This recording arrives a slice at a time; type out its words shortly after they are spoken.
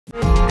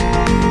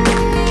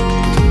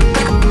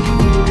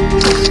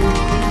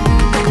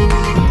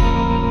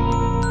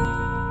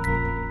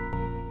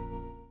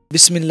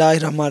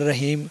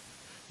बिस्मिल्लाहिर्रहमानिर्रहीम।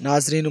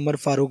 नाजरीन, उमर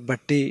फारूक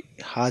भट्टी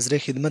हाज़िर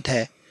खिदमत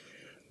है।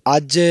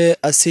 अज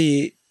असी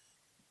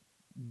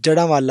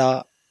जड़ांवाला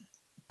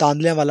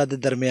तांदलियांवाला दे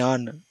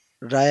दरमियान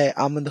राय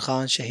अहमद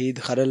खान शहीद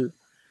खरल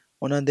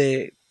उन्हां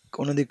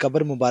दी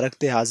कबर मुबारक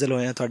ते हाज़िर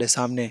होए हैं तुहाडे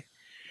सामने।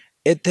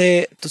 इत्थे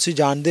तुसीं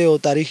जानदे हो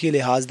तारीखी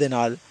लिहाज दे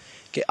नाल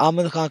कि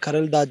अहमद खान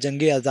खरल दा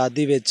जंगे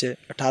आज़ादी विच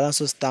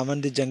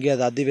 1857 दी जंगे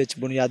आज़ादी विच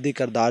बुनियादी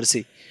किरदार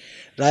सी।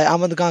 राय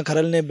अहमद खान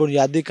खरल ने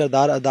बुनियादी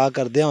किरदार अदा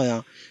करदे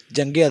होया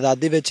जंगे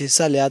आज़ादी विच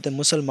हिस्सा लिया ते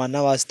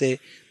मुसलमानां वास्ते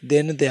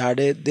दिन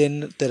दिहाड़े दिन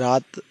ते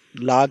रात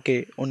ला के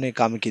उन्हें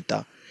काम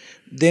किया।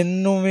 दिन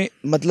नूं भी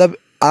मतलब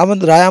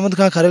राय अहमद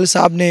खान खरल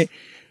साहब ने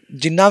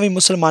जिन्ना भी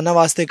मुसलमानां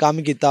वास्ते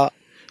काम किया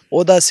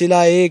ਉਹਦਾ ਸਿਲਾ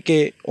ਇਹ कि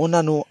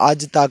उन्होंने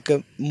अज तक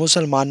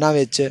मुसलमानों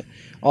विच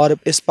और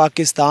इस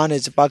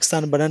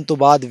पाकिस्तान बनने तो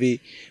बाद भी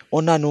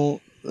उन्होंने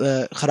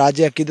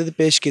खराज अकीदत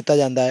पेश किया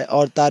जाता है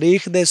और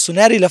तारीख के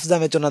सुनहरी लफ्ज़ों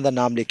में उन्हों का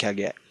नाम लिखा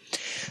गया है।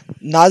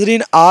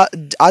 नाजरीन,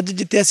 अज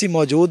जिथे असी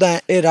मौजूद हैं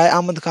ये राय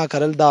अहमद खान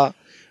खरल का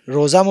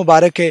रोज़ा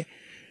मुबारक है।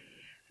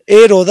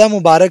 ये रोज़ा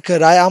मुबारक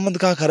राय अहमद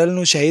खान खरल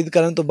नूं शहीद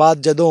करने तो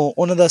बाद जदों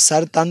उन्हां दा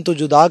सर तन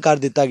तो जुदा कर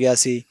दिता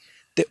गया सी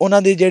ते उन्हां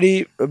दी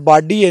जिहड़ी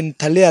बाडी है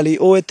थल्ले वाली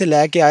वो इत्थे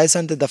लैके आए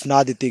सन ते दफना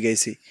दी गई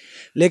सी।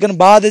 लेकिन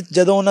बाद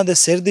जदों उन्हां दे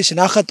सिर की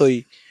शिनाख्त हुई,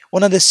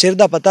 उन्हां दे सिर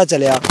का पता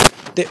चलिया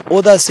ते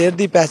उहदा सिर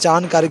की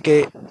पहचान करके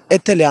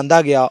इत्थे लिआंदा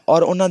गया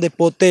और उन्हां दे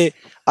पोते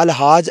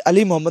अलहाज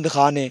अली मुहम्मद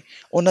खान ने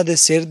उन्हां दे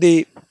सिर दी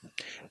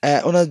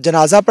उन्हां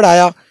जनाजा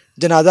पढ़ाया।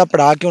 जनाजा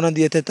पढ़ा के उन्हां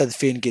दी इत्थे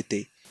तदफीन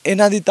की।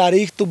 इन्हां दी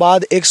तारीख तो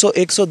बाद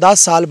 110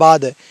 साल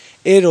बाद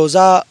ये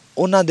रोज़ा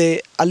उन्हां दे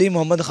अली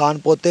मुहम्मद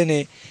खान पोते ने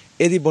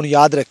इहदी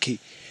बुनियाद रखी।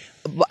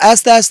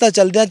 ऐसा ऐसा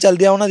चलद्या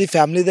चलद्या उन्हां दी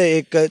फैमिली दे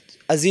एक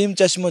अजीम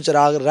चश्मो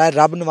चराग राय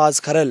रब नवाज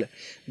खरल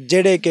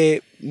जेड़े कि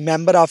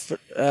मैंबर ऑफ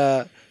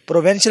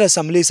प्रोविंशियल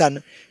असैम्बली सन,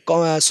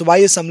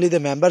 सूबाई असैम्बली के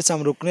मैंबर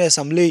सन, रुकने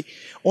असैम्बली,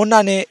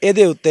 उन्होंने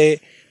ये उत्ते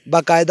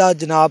बाकायदा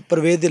जनाब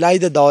परवेज़ इलाही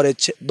के दौर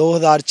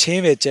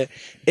 2006 विच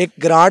एक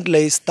ग्रांट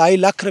लई 27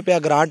 लाख रुपया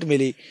ग्रांट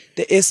मिली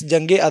ते इस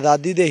जंगे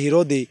आज़ादी के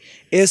हीरो की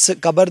इस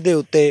कबर के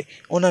उत्ते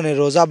उन्होंने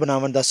रोज़ा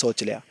बनावन का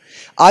सोच लिया।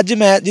 अज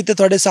मैं जिते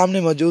तुहाडे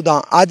सामने मौजूद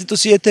हाँ, अज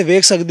तुसीं इत्थे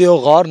वेख सकते हो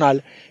गौर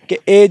नाल कि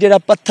यह जिहड़ा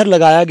पत्थर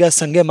लगाया गया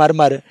संगे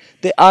मरमर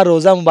ते आ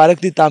रोज़ा मुबारक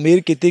की तामीर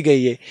की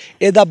गई है।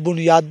 इसका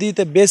बुनियादी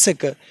ते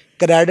बेसिक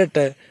क्रैडिट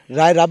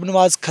राय रब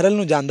नवाज खरल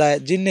नूं जांदा है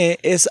जिन्हें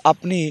इस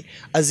अपनी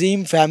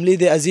अजीम फैमिली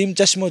के अजीम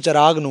चश्मो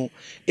चराग नूं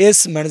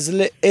इस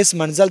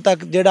मंजिल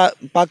तक जिहड़ा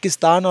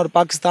पाकिस्तान और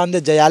पाकिस्तान के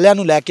जयालियां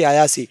नूं लैके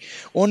आया सी,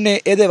 उन्हें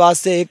ये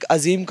वास्ते एक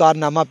अजीम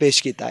कारनामा पेश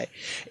किया है।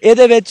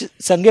 ये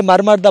संगे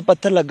मरमर का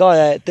पत्थर लगा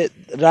होया है ते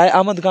राय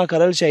अहमद खान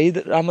खरल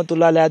शहीद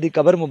रहमतुल्लाह अलैह दी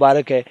कबर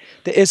मुबारक है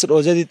तो इस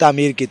रोज़े की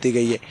तामीर की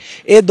गई है।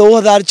 ये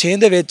 2006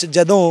 दे विच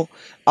जदों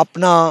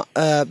अपना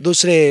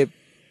दूसरे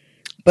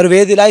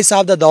परवेज़ इलाही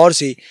साहब का दौर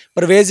सी,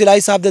 परवेज़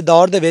इलाही साहब के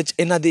दौर के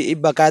इन्हां दी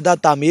बाकायदा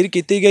तामीर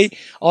की गई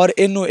और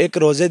इनू एक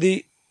रोज़े की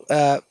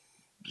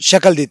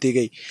शक्ल दी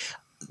गई।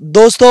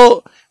 दोस्तों,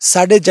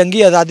 साडे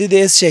जंगी आज़ादी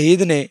के इस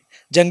शहीद ने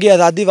जंगी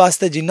आज़ादी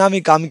वास्ते जिन्ना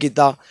भी काम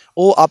किया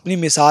वो अपनी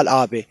मिसाल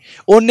आप है।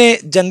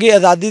 उन्हें जंगी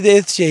आज़ादी के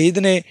इस शहीद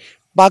ने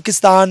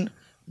पाकिस्तान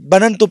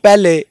बनन तो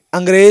पहले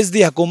अंग्रेज़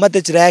की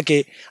हुकूमत रह के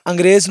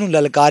अंग्रेज़ नूं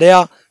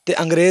ललकारिया ते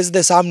अंग्रेज़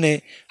के सामने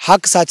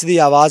हक सच की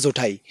आवाज़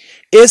उठाई।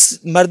 इस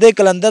मरदे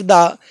कलंदर का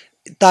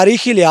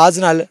तारीखी लिहाज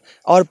नाल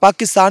और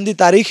पाकिस्तान की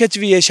तारीख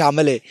भी ये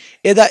शामिल है।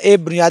 इहदा ये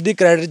बुनियादी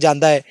क्रैडिट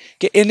जाता है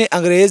कि इन्हें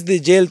अंग्रेज़ की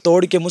जेल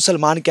तोड़ के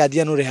मुसलमान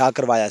कैदियों को रिहा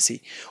करवाया सी।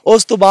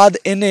 उस तो बाद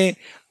इन्हें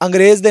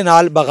अंग्रेज़ के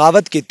नाल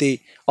बगावत की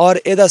और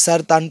इहदा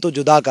सर तन तो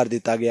जुदा कर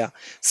दिता गया।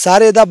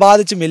 सर इहदा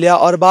बाद च मिलिया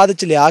और बाद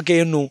च लिया के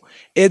इनू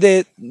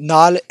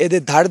इहदे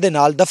धड़ दे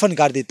नाल दफन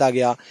कर दिता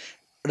गया।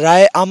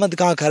 राय अहमद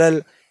खान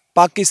खरल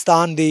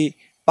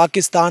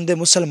पाकिस्तान के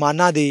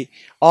मुसलमानों की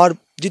और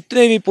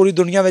जितने भी पूरी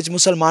दुनिया में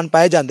मुसलमान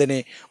पाए जाते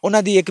हैं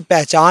उन्हों की एक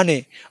पहचान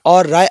है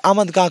और राय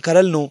अहमद खान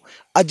खरल नूं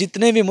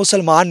जितने भी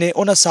मुसलमान ने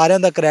उन्होंने सारिਆਂ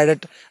का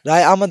क्रैडिट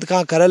राय अहमद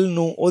खान खरल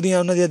नूं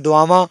उन्होंने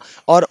दुआवां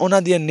और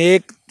उन्होंने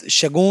नेक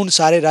शगुन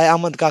सारे राय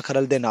अहमद खान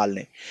खरल के नाल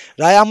ने।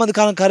 राय अहमद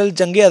खान खरल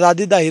जंगे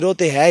आज़ादी का हीरो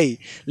तो है ही,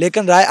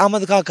 लेकिन राय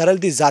अहमद खान खरल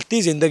की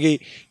ज़ाती जिंदगी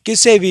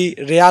किसी भी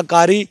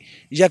रियाकारी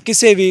या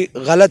किसी भी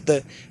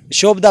गलत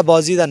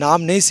शोभदाबाजी का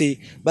नाम नहीं सी,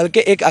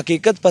 बल्कि एक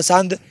हकीकत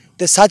पसंद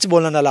ते सच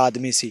बोलने वाला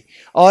आदमी सी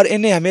और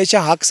इन्हें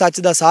हमेशा हक सच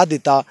का साथ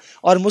दिता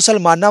और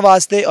मुसलमानों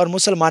वास्ते और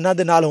मुसलमानों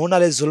के नाल होने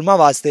वाले जुल्मां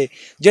वास्ते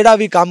जिहड़ा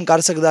भी काम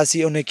कर सकता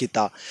सी उन्हें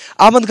किया।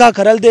 अहमद खान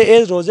खरल के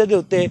इस रोज़े के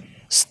उत्ते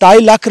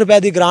 27 लाख रुपए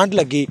की ग्रांट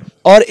लगी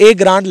और ये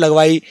ग्रांट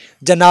लगवाई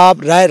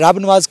जनाब राय रब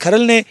नवाज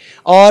खरल ने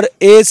और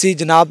ये सी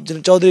जनाब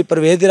चौधरी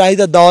परवेज़ इलाही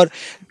का दौर।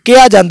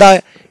 कहा जाता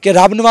है कि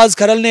रब नवाज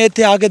खरल ने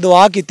इत्थे आके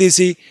दुआ की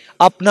सी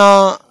अपना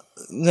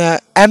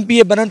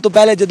MPA बनने तो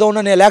पहले जो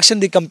उन्होंने इलैक्शन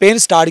की कंपेन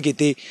स्टार्ट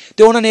की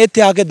तो उन्होंने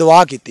इत्थे आके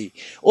दुआ की।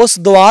 उस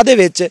दुआ दे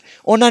विच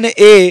उन्होंने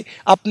ये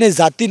अपने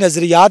ज़ाती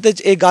नज़रियात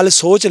एक गल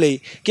सोच ली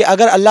कि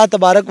अगर अल्लाह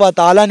तबारक व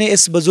तआला ने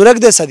इस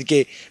बजुर्ग के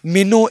सदके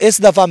मैनू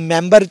इस दफ़ा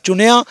मैंबर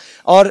चुनिया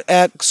और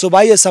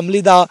सूबाई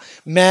असैम्बली का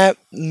मैं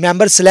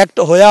मैंबर सिलैक्ट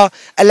होया,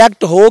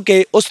 इलैक्ट हो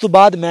के उस तो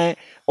बाद मैं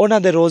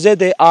उन्हां दे रोज़े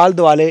दे आल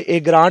दुआले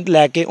एक ग्रांट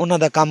लैके उन्हां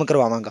दा काम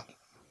करवावांगा।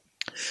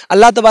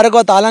 अल्लाह तबारक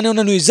व तआला ने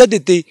उन्होंने इज्जत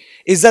दी।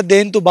 इज्जत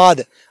देने तो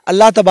बाद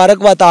अल्लाह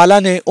तबारक व तआला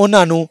ने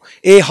उन्होंने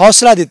ये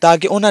हौसला दिता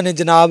कि उन्होंने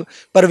जनाब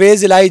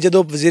परवेज़ इलाही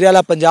जो वज़ीर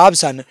आला पंजाब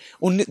सन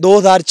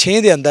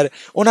 2006 के अंदर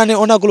उन्होंने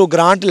उन्होंने को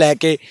ग्रांट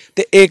लैके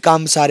तो ये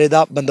काम सारे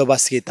का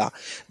बंदोबस्त किया।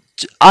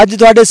 अज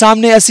तुहाडे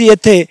सामने असी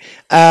इत्थे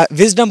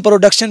विजडम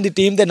प्रोडक्शन की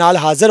टीम के नाल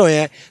हाज़र होए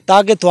हैं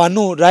ताकि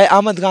तुहानू राय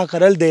अहमद खान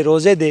खरल दे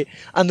रोज़े दे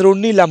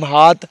अंदरूनी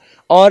लम्हात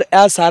और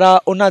यह सारा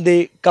उन्हां दे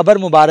कबर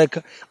मुबारक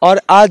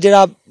और आ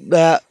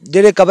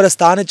जेड़े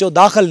कब्रस्तान चो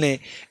दाखिल ने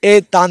ये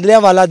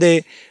तांदलियां वाला दे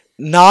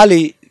नाल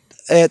ही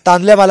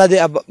तांदलियां वाला दे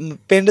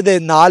पिंड दे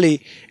नाल ही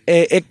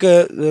एक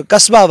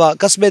कस्बा वा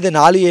कस्बे दे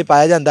नाल ही ये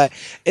पाया जाता है।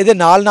 ये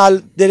नाल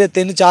जेडे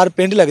 3-4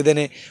 पिंड लगते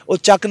हैं वो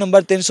चक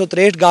नंबर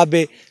 363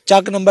 गाबे,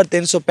 चक नंबर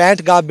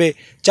 365 गाबे,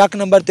 चक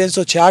नंबर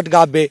 366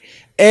 गाबे,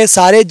 ये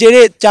सारे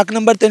जेडे चक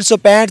नंबर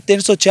 365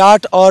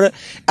 366 और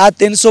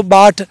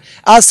 362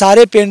 आ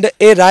सारे पिंड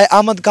ये राय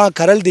अहमद खान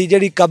खरल की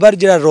जी कबर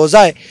जो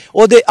रोज़ा है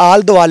वो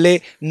आल दुआले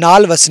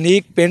नाल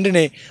वसनीक पिंड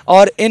ने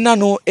और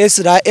इन्हों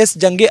इस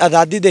जंगे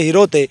आज़ादी के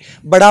हीरो ते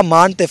बड़ा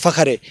मान ते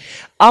फखर है।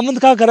 अहमद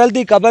खान खरल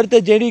की कबर ते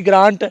जेड़ी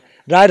ग्रांट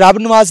राय रब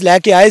नवाज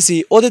लैके आए सी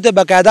उहदे ते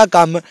बाकायदा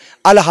काम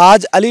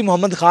अलहाज अली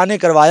मुहम्मद खान ने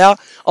करवाया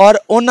और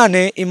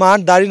उन्होंने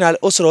ईमानदारी नाल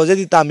उस रोज़े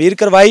की तामीर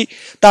करवाई।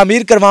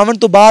 तामीर करवावन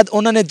तो बाद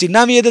उन्होंने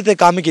जिन्ना भी ये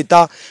काम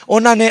किया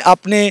उन्होंने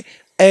अपने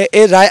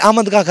ये राय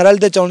अहमद खान खरल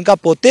के चौंका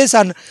पोते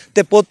सन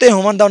ते पोते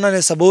होवन दा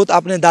उन्होंने सबूत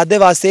अपने दादे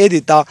वास्ते ये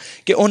दिता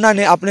कि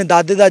उन्होंने अपने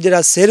दादे का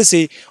जिहड़ा सिर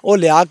सी वो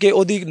लिया के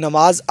उहदी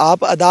नमाज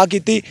आप अदा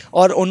की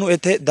और उन्होंने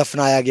इत्थे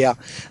दफनाया गया।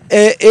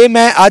 ये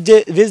मैं अज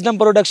विजडम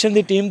प्रोडक्शन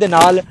की टीम के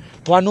नाल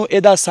तुहानू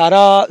इहदा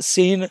सारा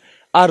सीन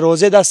आ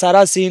रोज़े का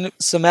सारा सीन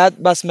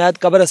समैत बसमैत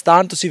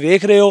कब्रस्तान तुसी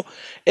वेख रहे हो।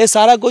 ये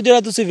सारा कुछ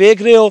जो तुसी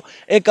वेख रहे हो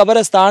ये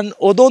कब्रस्तान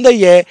उदों दा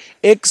ही है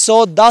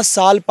 110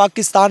 साल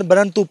पाकिस्तान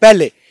बनन तो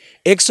पहले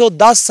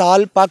 110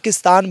 साल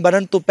पाकिस्तान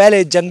बनन तो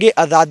पहले जंगे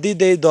आज़ादी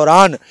के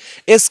दौरान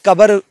इस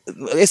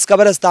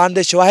कब्रस्तान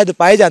के शवाहिद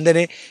पाए जाते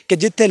हैं कि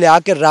जिथे लिया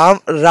के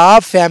रा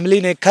फैमिली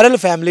ने खरल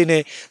फैमिली ने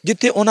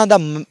जिथे उन्हों का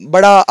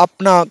बड़ा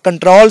अपना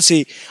कंट्रोल सी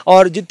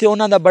और जिथे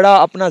उन्हों का बड़ा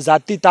अपना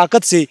ज़ाती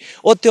ताकत सी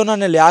उत्थे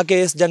उन्होंने लिया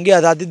के इस जंगे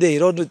आज़ादी के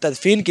हीरो की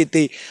तदफीन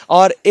की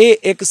और ये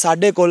एक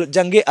साडे कोल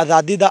जंगे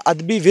आज़ादी का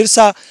अदबी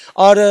विरसा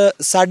और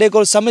साडे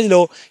कोल समझ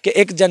लो कि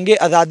एक जंगे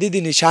आज़ादी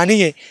की निशानी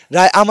है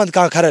राय अहमद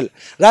खान खरल।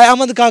 राय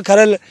अहमद खान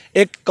खरल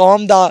एक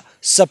कौम का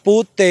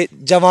सपूत ते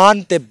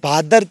जवान ते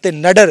बहादुर ते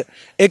नडर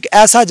एक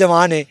ऐसा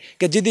जवान है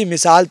कि जिहदी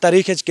मिसाल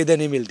तारीख किते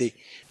नहीं मिलती।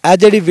 यह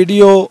जिहड़ी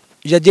वीडियो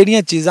या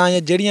जिहड़ियां चीज़ां या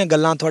जिहड़ियां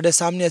गल्लां तुहाडे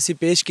सामने असी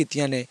पेश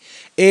कीतियां ने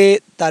ये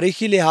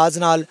तारीखी लिहाज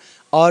नाल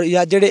और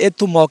या जिहड़े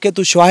इत्थों मौके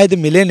तो शवाहिद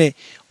मिले ने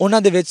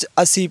उन्हां दे विच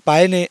असी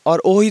पाए ने और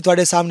उही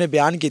तुहाडे सामने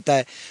बयान किया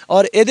है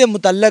और ये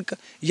मुतलक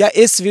या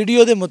इस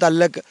वीडियो के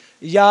मुतलक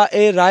या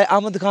ये राय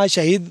अहमद खान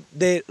शहीद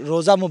दे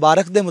रोज़ा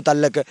मुबारक के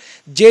मुतलक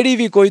जेड़ी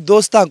भी कोई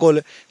दोस्तां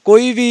कोल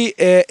कोई भी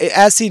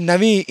ऐसी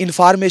नवी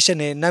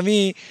इन्फॉर्मेशन है नवी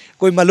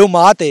कोई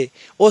मालूमात है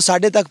वो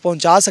साढ़े तक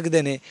पहुँचा सकते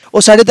हैं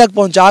वो साढ़े तक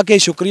पहुँचा के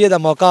शुक्रिया का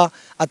मौका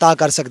अता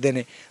कर सकते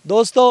हैं।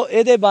 दोस्तों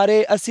ये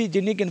बारे असी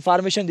जिन्नी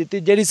इन्फॉर्मेशन दी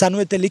जी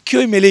सानू इत्थे लिखी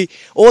हुई मिली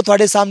वो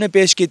तुहाडे सामने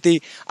पेश की।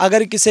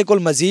 अगर किसी को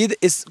मजीद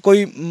इस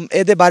कोई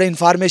ये बारे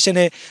इन्फॉर्मेशन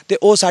है तो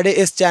वो साढ़े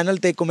इस चैनल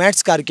ते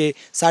कमेंट्स करके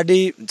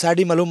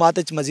साड़ी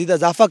मालूमात मजीद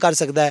इजाफा कर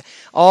सकता है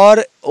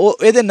और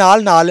ये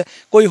नाल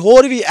कोई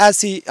होर भी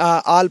ऐसी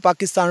आल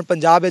पाकिस्तान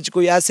पंजाब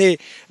कोई ऐसे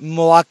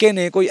मौके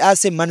ने कोई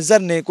ऐसे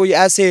मंजर ने कोई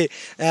ऐसे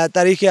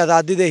तारीख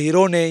आज़ादी के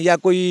हीरो ने या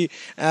कोई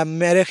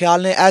मेरे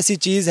ख्याल ने ऐसी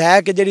चीज़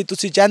है कि जी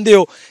तुसी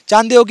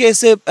चाहते हो कि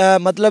इस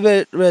मतलब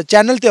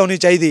चैनल ते होनी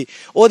चाहिए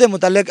वो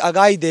मुतलक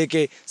आगाही दे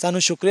के सानू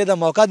शुक्रिया का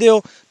मौका दिओ।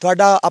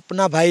 तुहाडा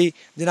अपना भाई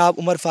जनाब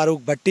उमर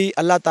फारूक भट्टी।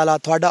 अल्लाह ताला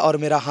तुहाडा और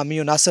मेरा हामी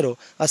नासर हो।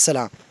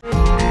 अस्सलाम।